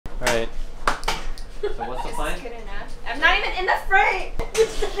So what's the plan? Good enough. I'm not even in the frame. You're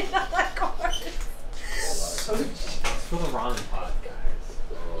sitting on that cord. It's for the ramen pot, guys.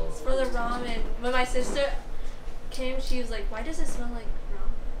 It's for the ramen. When my sister came, she was like, "Why does it smell like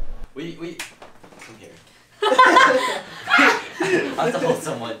ramen?" We come here. I have to hold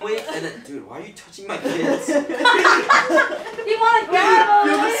someone. Wait, and then, dude, why are you touching my kids? You want to grab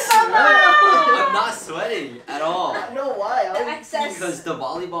them? I'm not sweating at all. I know why. The excess. Because the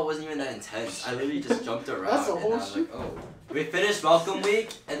volleyball wasn't even that intense. I literally just jumped around. That's a whole and I was like, oh. We finished welcome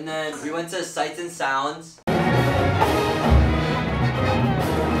week, and then we went to Sights and Sounds.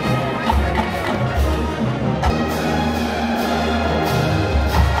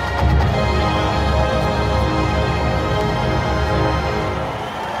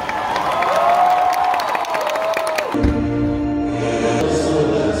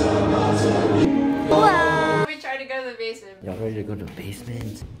 Y'all ready to go to the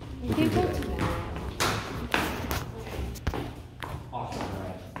basement? You can go to that.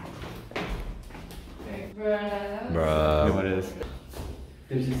 Bruh. What is?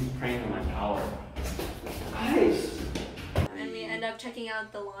 There's just praying on my power. And we end up checking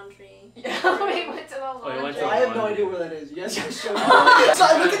out the laundry. Yeah, we went to the laundry. you went to I have no idea where that is. You guys gotta show me. So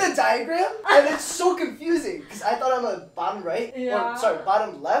I look at the diagram and it's so confusing because I thought I'm on the bottom right, Yeah. or sorry,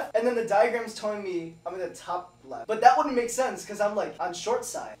 bottom left, and then the diagram's telling me I'm in the top left. But that wouldn't make sense because I'm like on short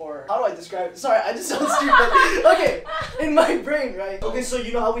side. Or how do I describe it? Sorry, I just sound stupid. Okay, in my brain, right? Okay, so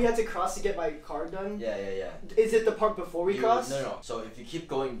you know how we had to cross to get my car done? Yeah. Is it the part before we cross? No. So if you keep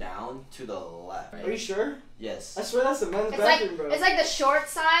going down to the left. Right? Are you sure? Yes. I swear that's the men's It's bathroom, bro. like the short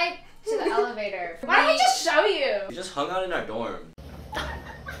side to the elevator. Why don't we just show you? We just hung out in our dorm.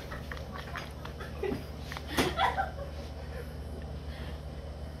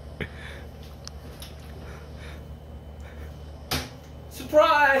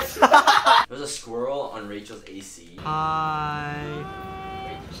 Surprise! There's a squirrel on Rachel's AC.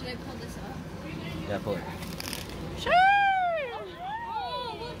 Hi. Should I pull this up? Yeah, pull it. Sure!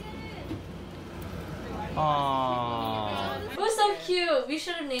 Aww. It was so cute. We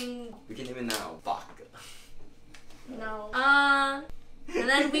should have named. We can name it now. Fuck. No. And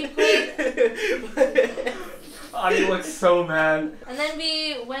then we played. Ani looks so mad. And then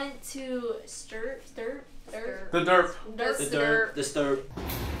we went to Stir. The derp. The derp. The stirp.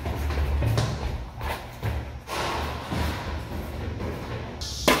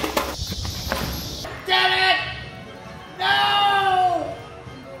 Damn it! No!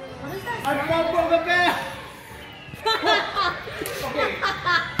 What is that? I fell from the bed! Okay.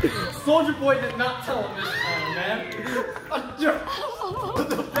 Soldier Boy did not tell him this time, man. I jumped from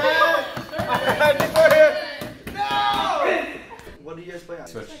the bed. I had to go here. No! What do you guys play on?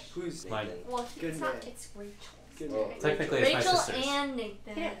 Switch. Who's Mine. Well, Good it's not. man. It's Rachel. Good Oh. man. Technically, it's my Rachel sister's. and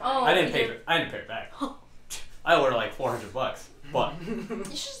Nathan. Yeah. Oh, I didn't pay. you I didn't pay it back. I ordered like $400, but You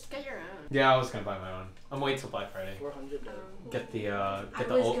should just get your own. yeah, I was gonna buy my own. I'm waiting till Black Friday. 400. Get the I get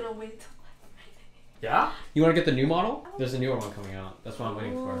the was old. gonna wait till. Yeah. You want to get the new model? There's a newer one coming out. That's what I'm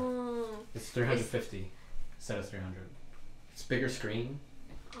waiting for. Oh. It's 350 instead of 300. It's bigger screen,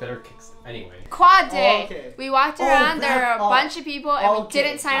 better kicks. Anyway. Quad day. Oh, okay. We walked Oh, around. There were a that- bunch of people, and we okay,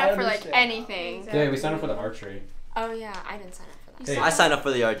 didn't sign I up for like understand. anything. Yeah, we signed up for the archery. Oh yeah, I didn't sign up for that. Hey. I signed up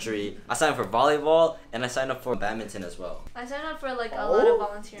for the archery. I signed up for volleyball, and I signed up for badminton as well. I signed up for like a lot of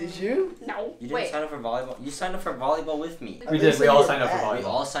volunteering. Did you? No. You didn't Wait. sign up for volleyball. You signed up for volleyball with me. We They did. said We all you were signed up for bad. We volleyball.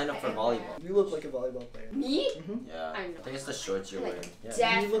 all signed up for volleyball. You look like a volleyball player. Me? Yeah. I know. I think it's the shorts you're Like, wearing. Yeah.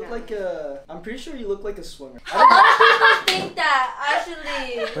 Definitely. You look like a. I'm pretty sure you look like a swimmer. A lot of people think that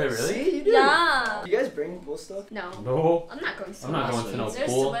actually. Wait, really? See, you do. Yeah. You guys bring pool stuff? No. No. I'm not going I'm swimming. not going to no There's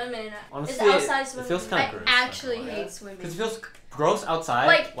pool. swimming. Honestly, it's outside swimming. it feels kind I of gross. actually hate swimming. Because it feels gross outside.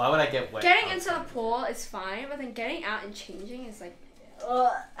 Like, why would I get wet? Getting outside? into the pool is fine, but then getting out and changing is like.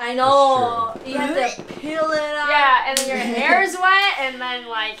 I know. You have to peel it out. Yeah, and then your hair's wet, and then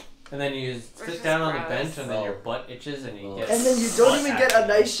like. And then you just Which sit is down on the gross. bench, and then your butt itches, and you get. And then you don't even get a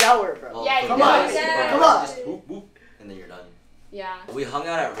nice shower, bro. Well, Yeah, for you Come on, guys, yeah. come on. Just whoop, whoop, and then you're done. Yeah. We hung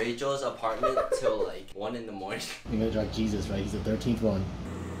out at Rachel's apartment till like 1 in the morning. You're gonna drag Jesus, right? He's the 13th one.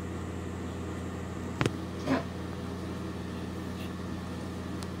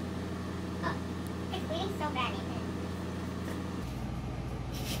 It's bleeding so bad,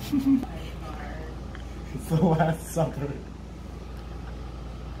 It's the Last Supper.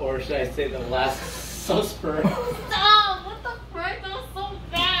 Or should I say the last susper? Stop! What the frick? That was so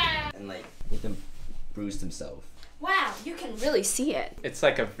bad! And like, Nathan bruised himself. Wow, you can really see it. It's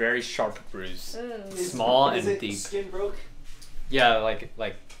like a very sharp bruise. Is- Small is and it deep. Skin broke? Yeah, it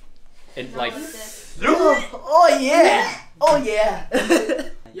like. Oh yeah! Oh yeah!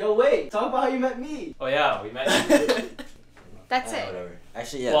 Yo, wait. Hey, talk about how you met me. Oh yeah, we met. That's Yeah, it. whatever.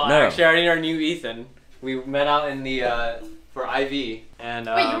 Actually, yeah. Well, no. actually, I already know new Ethan. We met out in the for IV and.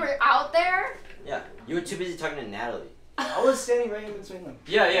 Wait, you were out there? Yeah. You were too busy talking to Natalie. I was standing right in between them.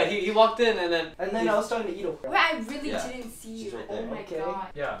 Yeah. He walked in and then. I was talking to Ito. Wait, I really Yeah. didn't see She's you. right Oh there. my Okay. god.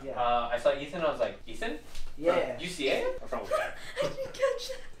 Yeah. Yeah. I saw Ethan. I was like, Ethan? Yeah. From UCA or from where? I didn't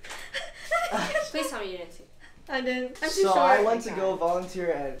catch that. Please tell me you didn't see. I didn't. I'm too So short. I went to go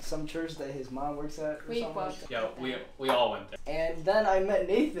volunteer at some church that his mom works at. Or We something both. like Yeah, we all went there. that. And then I met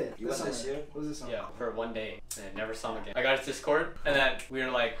Nathan. You went this year? Was this summer? Yeah, for one day, and I never saw him again. I got his Discord, and then we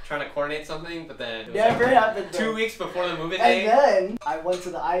were like trying to coordinate something, but then it was Never like happened. 2 though. weeks before the movie And day. then I went to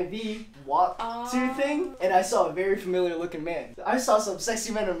the IV walk to Oh. thing, and I saw a very familiar looking man. I saw some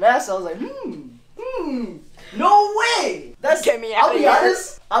sexy men in masks. I was like, no way. That's Get me I'll outta be here.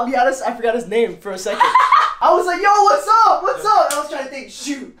 honest. I'll be honest. I forgot his name for a second. I was like, yo, what's up? What's up? And I was trying to think,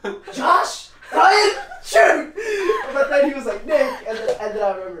 shoot, Josh, Ryan, shoot. But then he was like, Nick, and then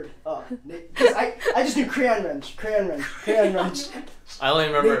I remembered, Nick, because I just knew crayon wrench. I only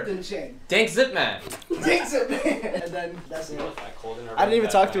remember Nathan Shane. Dank Zipman. Takes it, man. And then that's it. I didn't even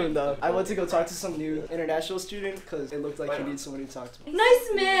talk to him though. I went to go talk to some new international student because it looked like he needed somebody to talk to. Nice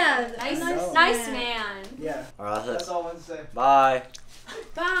man. Nice man. Yeah, Alright, that's all I wanted to say. bye.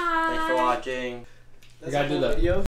 Bye. Thanks for watching. That's gotta a do whole the- video.